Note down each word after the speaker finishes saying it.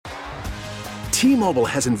T-Mobile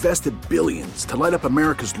has invested billions to light up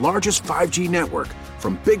America's largest 5G network,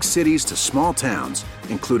 from big cities to small towns,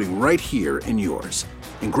 including right here in yours.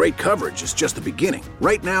 And great coverage is just the beginning.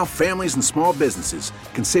 Right now, families and small businesses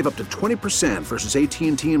can save up to 20% versus AT&T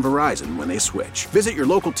and Verizon when they switch. Visit your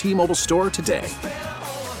local T-Mobile store today.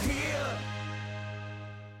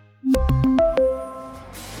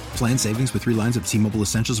 Plan savings with 3 lines of T-Mobile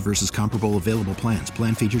Essentials versus comparable available plans.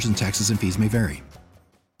 Plan features and taxes and fees may vary.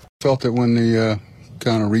 Felt that when he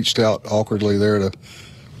kind of reached out awkwardly there,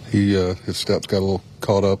 his steps got a little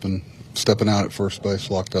caught up and stepping out at first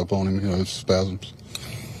base locked up on him, his spasms.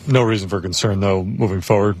 No reason for concern, though, moving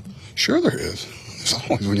forward? Sure there is. There's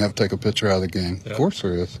always when you have to take a picture out of the game. Yeah. Of course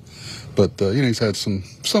there is. But, he's had some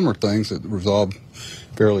summer things that resolved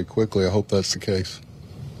fairly quickly. I hope that's the case.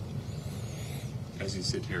 As you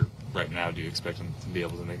sit here right now, do you expect him to be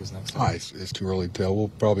able to make his next start? It's too early to tell. We'll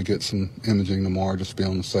probably get some imaging tomorrow just to be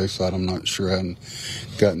on the safe side. I'm not sure. I haven't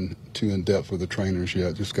gotten too in-depth with the trainers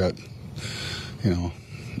yet. Just got,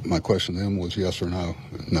 my question to him was yes or no.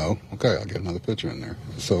 No. Okay, I'll get another pitcher in there.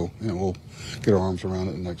 So, we'll get our arms around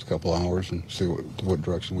it in the next couple of hours and see what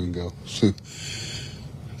direction we can go. See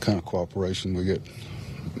kind of cooperation we get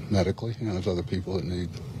medically. There's other people that need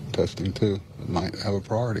testing too that might have a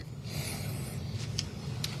priority.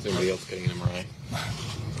 Is anybody else getting an MRI?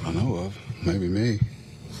 I know of. Maybe me.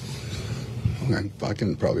 Okay, I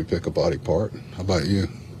can probably pick a body part. How about you?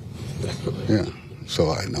 Yeah. So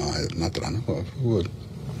not that I know of. Who would?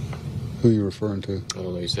 Who are you referring to? I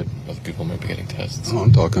don't know. You said other people might be getting tests. Oh,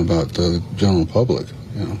 I'm talking about the general public.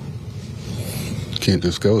 You can't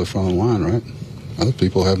just go to the front of the line, right? Other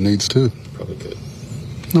people have needs too. Probably could.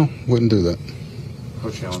 No, wouldn't do that. How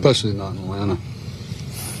challenging? Especially not in Atlanta.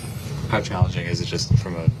 How challenging is it, just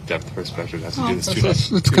from a depth perspective, to have to do this 2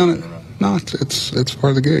 days? It's kind of it's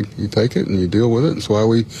part of the gig. You take it and you deal with it. That's why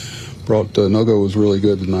we brought Nogo was really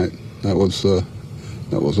good tonight. That was a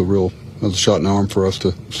shot in the arm for us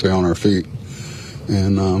to stay on our feet.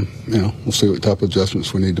 And we'll see what type of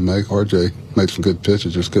adjustments we need to make. RJ made some good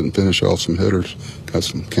pitches, just couldn't finish off some hitters. Got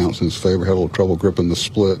some counts in his favor. Had a little trouble gripping the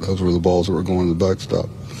split. Those were the balls that were going to the backstop.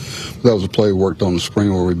 That was a play we worked on the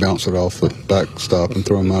spring where we bounced it off the backstop and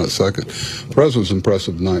throw him out at second. Perez was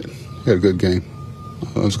impressive tonight. He had a good game.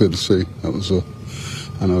 It was good to see. That was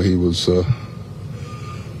I know he was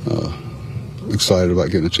excited about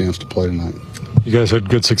getting a chance to play tonight. You guys had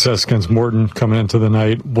good success against Morton coming into the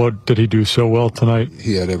night. What did he do so well tonight?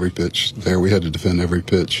 He had every pitch there. We had to defend every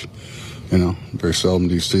pitch. Very seldom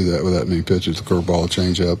do you see that with that many pitches. The curveball, the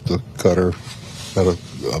changeup, the cutter, had a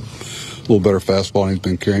little better fastball and he's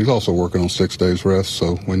been carrying. He's also working on 6 days rest,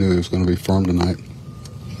 so we knew he was going to be firm tonight.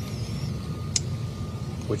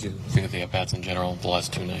 What do you think of the at-bats in general the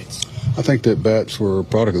last 2 nights? I think the at-bats were a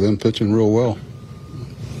product of them pitching real well.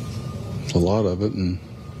 It's a lot of it, and,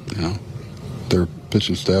 their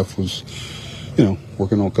pitching staff was,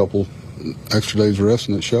 working on a couple extra days rest,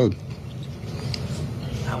 and it showed.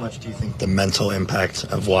 How much do you think the mental impact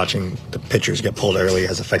of watching the pitchers get pulled early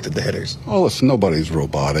has affected the hitters? Oh, listen, nobody's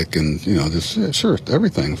robotic, and, sure,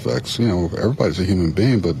 everything affects. Everybody's a human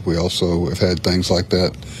being, but we also have had things like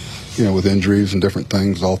that, with injuries and different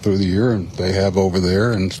things all through the year, and they have over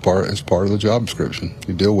there, and it's part of the job description.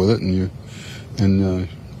 You deal with it, and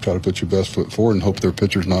try to put your best foot forward and hope their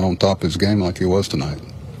pitcher's not on top of his game like he was tonight.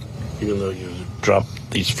 Even though you dropped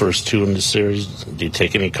these first 2 in the series, do you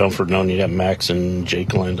take any comfort knowing you got Max and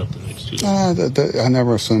Jake lined up the next 2 days? I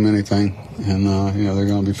never assume anything. And, they're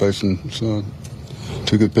going to be facing 2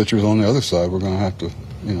 good pitchers on the other side. We're going to have to,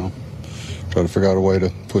 try to figure out a way to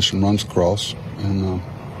push some runs across. And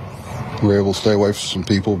we were able to stay away from some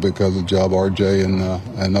people because of the job RJ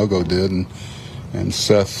and Nogo did. And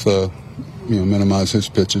Seth, minimize his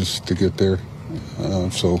pitches to get there.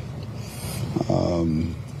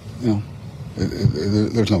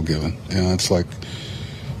 There's no giving. It's like,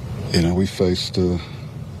 we faced, you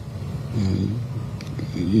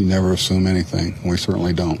never assume anything. We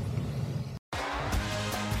certainly don't.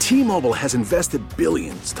 T-Mobile has invested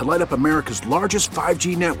billions to light up America's largest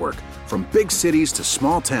 5G network, from big cities to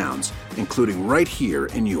small towns, including right here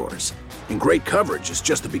in yours. And great coverage is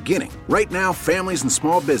just the beginning. Right now, families and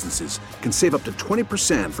small businesses can save up to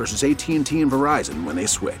 20% versus AT&T and Verizon when they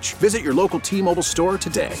switch. Visit your local T-Mobile store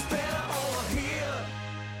today.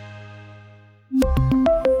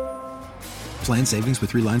 Plan savings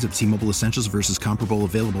with 3 lines of T-Mobile Essentials versus comparable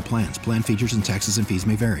available plans. Plan features and taxes and fees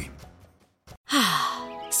may vary.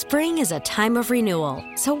 Spring is a time of renewal,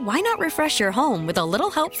 so why not refresh your home with a little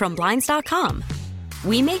help from Blinds.com?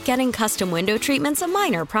 We make getting custom window treatments a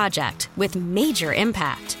minor project with major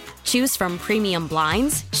impact. Choose from premium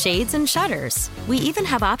blinds, shades, and shutters. We even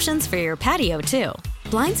have options for your patio, too.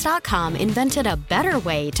 Blinds.com invented a better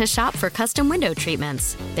way to shop for custom window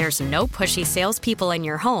treatments. There's no pushy salespeople in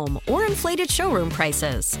your home or inflated showroom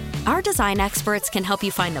prices. Our design experts can help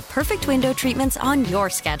you find the perfect window treatments on your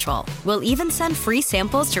schedule. We'll even send free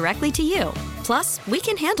samples directly to you. Plus, we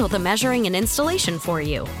can handle the measuring and installation for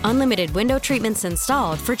you. Unlimited window treatments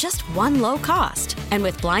installed for just one low cost. And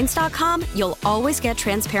with Blinds.com, you'll always get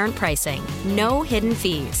transparent pricing. No hidden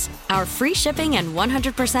fees. Our free shipping and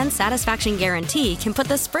 100% satisfaction guarantee can put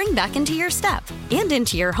the spring back into your step and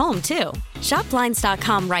into your home, too. Shop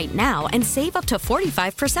Blinds.com right now and save up to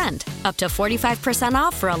 45%. Up to 45%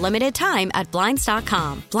 off for a limited time at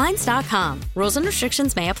Blinds.com. Blinds.com. Rules and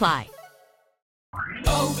restrictions may apply.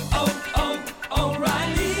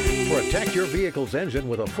 O'Reilly. Protect your vehicle's engine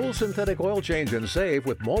with a full synthetic oil change and save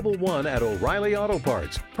with Mobil 1 at O'Reilly Auto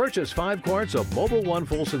Parts. Purchase 5 quarts of Mobil 1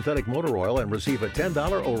 full synthetic motor oil and receive a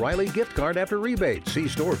 $10 O'Reilly gift card after rebate. See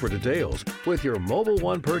store for details. With your Mobil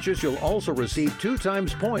 1 purchase, you'll also receive 2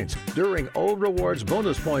 times points during O Rewards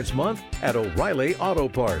Bonus Points Month at O'Reilly Auto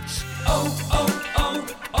Parts.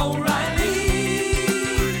 O'Reilly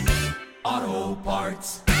Auto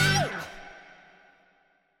Parts.